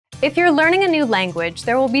If you're learning a new language,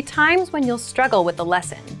 there will be times when you'll struggle with the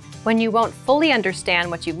lesson, when you won't fully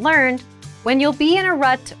understand what you've learned, when you'll be in a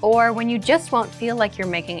rut, or when you just won't feel like you're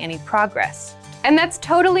making any progress. And that's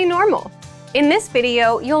totally normal. In this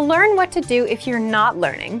video, you'll learn what to do if you're not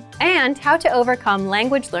learning and how to overcome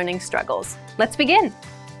language learning struggles. Let's begin.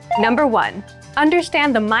 Number 1,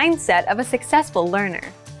 understand the mindset of a successful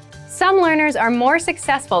learner. Some learners are more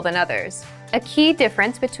successful than others. A key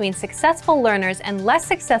difference between successful learners and less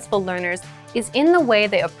successful learners is in the way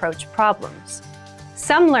they approach problems.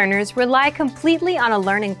 Some learners rely completely on a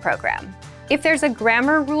learning program. If there's a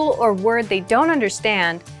grammar rule or word they don't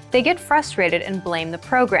understand, they get frustrated and blame the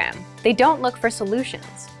program. They don't look for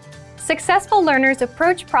solutions. Successful learners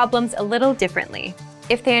approach problems a little differently.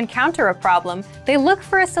 If they encounter a problem, they look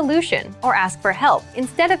for a solution or ask for help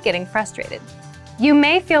instead of getting frustrated. You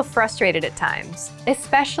may feel frustrated at times,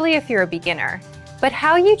 especially if you're a beginner, but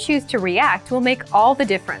how you choose to react will make all the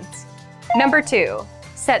difference. Number 2,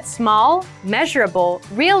 set small, measurable,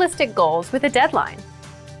 realistic goals with a deadline.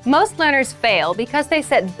 Most learners fail because they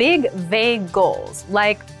set big, vague goals,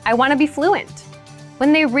 like, I want to be fluent.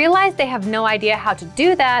 When they realize they have no idea how to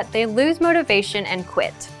do that, they lose motivation and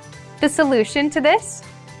quit. The solution to this?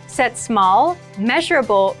 Set small,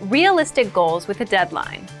 measurable, realistic goals with a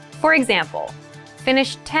deadline. For example,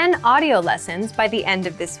 finish 10 audio lessons by the end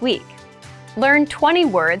of this week. Learn 20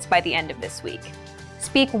 words by the end of this week.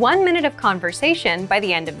 Speak 1 minute of conversation by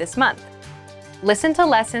the end of this month. Listen to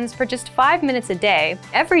lessons for just 5 minutes a day,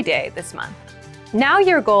 every day this month. Now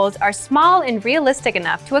your goals are small and realistic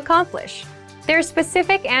enough to accomplish. They're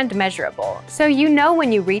specific and measurable, so you know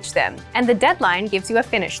when you reach them, and the deadline gives you a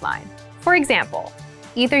finish line. For example,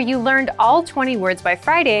 either you learned all 20 words by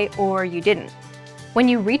Friday or you didn't. When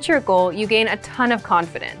you reach your goal, you gain a ton of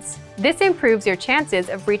confidence. This improves your chances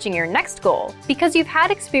of reaching your next goal because you've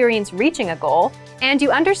had experience reaching a goal and you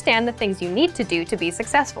understand the things you need to do to be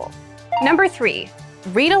successful. Number 3,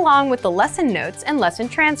 read along with the lesson notes and lesson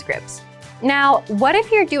transcripts. Now, what if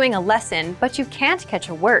you're doing a lesson but you can't catch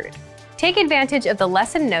a word? Take advantage of the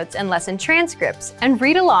lesson notes and lesson transcripts and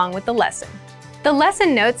read along with the lesson. The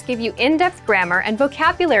lesson notes give you in-depth grammar and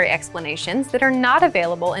vocabulary explanations that are not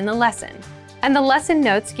available in the lesson. And the lesson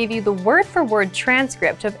notes give you the word-for-word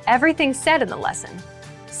transcript of everything said in the lesson.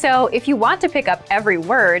 So if you want to pick up every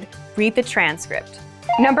word, read the transcript.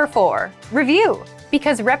 Number 4, review,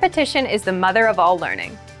 because repetition is the mother of all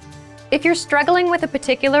learning. If you're struggling with a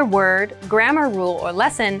particular word, grammar rule, or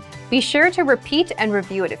lesson, be sure to repeat and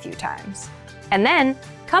review it a few times. And then,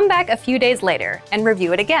 come back a few days later and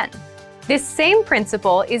review it again. This same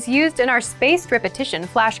principle is used in our spaced repetition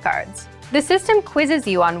flashcards. The system quizzes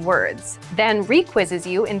you on words, then re-quizzes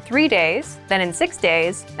you in 3 days, then in 6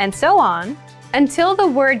 days, and so on, until the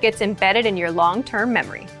word gets embedded in your long-term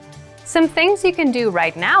memory. Some things you can do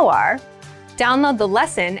right now are: download the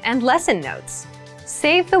lesson and lesson notes.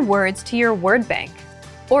 Save the words to your word bank,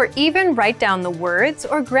 or even write down the words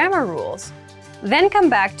or grammar rules. Then come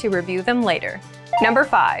back to review them later. Number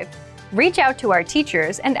 5, reach out to our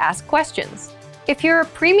teachers and ask questions. If you're a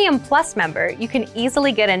Premium Plus member, you can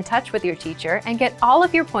easily get in touch with your teacher and get all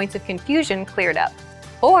of your points of confusion cleared up.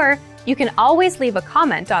 Or you can always leave a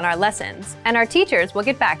comment on our lessons, and our teachers will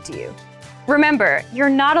get back to you. Remember, you're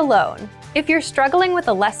not alone. If you're struggling with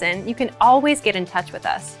a lesson, you can always get in touch with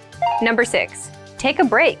us. Number 6, take a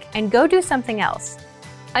break and go do something else.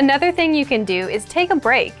 Another thing you can do is take a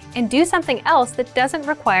break and do something else that doesn't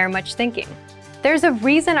require much thinking. There's a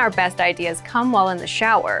reason our best ideas come while in the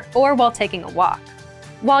shower or while taking a walk.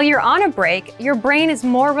 While you're on a break, your brain is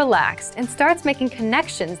more relaxed and starts making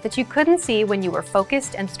connections that you couldn't see when you were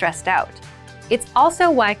focused and stressed out. It's also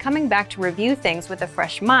why coming back to review things with a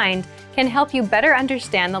fresh mind can help you better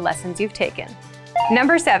understand the lessons you've taken.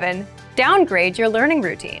 Number 7, downgrade your learning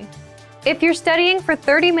routine. If you're studying for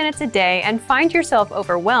 30 minutes a day and find yourself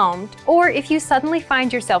overwhelmed, or if you suddenly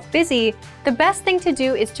find yourself busy, the best thing to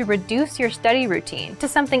do is to reduce your study routine to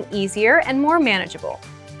something easier and more manageable.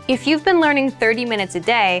 If you've been learning 30 minutes a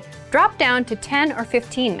day, drop down to 10 or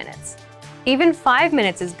 15 minutes. Even 5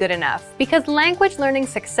 minutes is good enough because language learning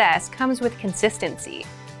success comes with consistency.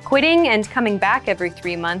 Quitting and coming back every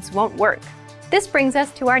 3 months won't work. This brings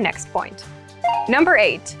us to our next point. Number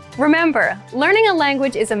 8, remember, learning a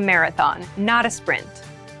language is a marathon, not a sprint.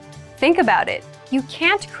 Think about it. You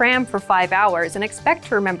can't cram for 5 hours and expect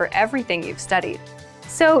to remember everything you've studied.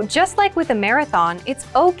 So just like with a marathon, it's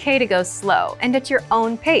okay to go slow and at your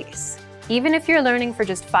own pace, even if you're learning for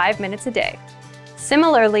just 5 minutes a day.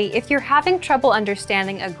 Similarly, if you're having trouble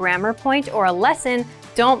understanding a grammar point or a lesson,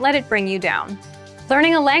 don't let it bring you down.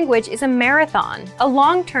 Learning a language is a marathon, a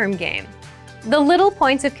long-term game. The little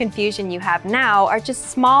points of confusion you have now are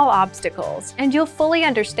just small obstacles, and you'll fully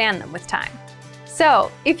understand them with time.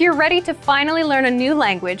 So, if you're ready to finally learn a new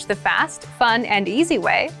language the fast, fun, and easy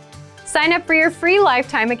way, sign up for your free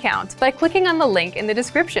lifetime account by clicking on the link in the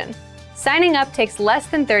description. Signing up takes less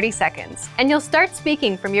than 30 seconds, and you'll start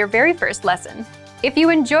speaking from your very first lesson. If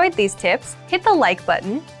you enjoyed these tips, hit the like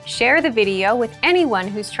button, share the video with anyone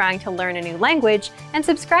who's trying to learn a new language, and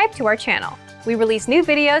subscribe to our channel. We release new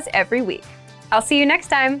videos every week. I'll see you next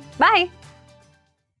time. Bye!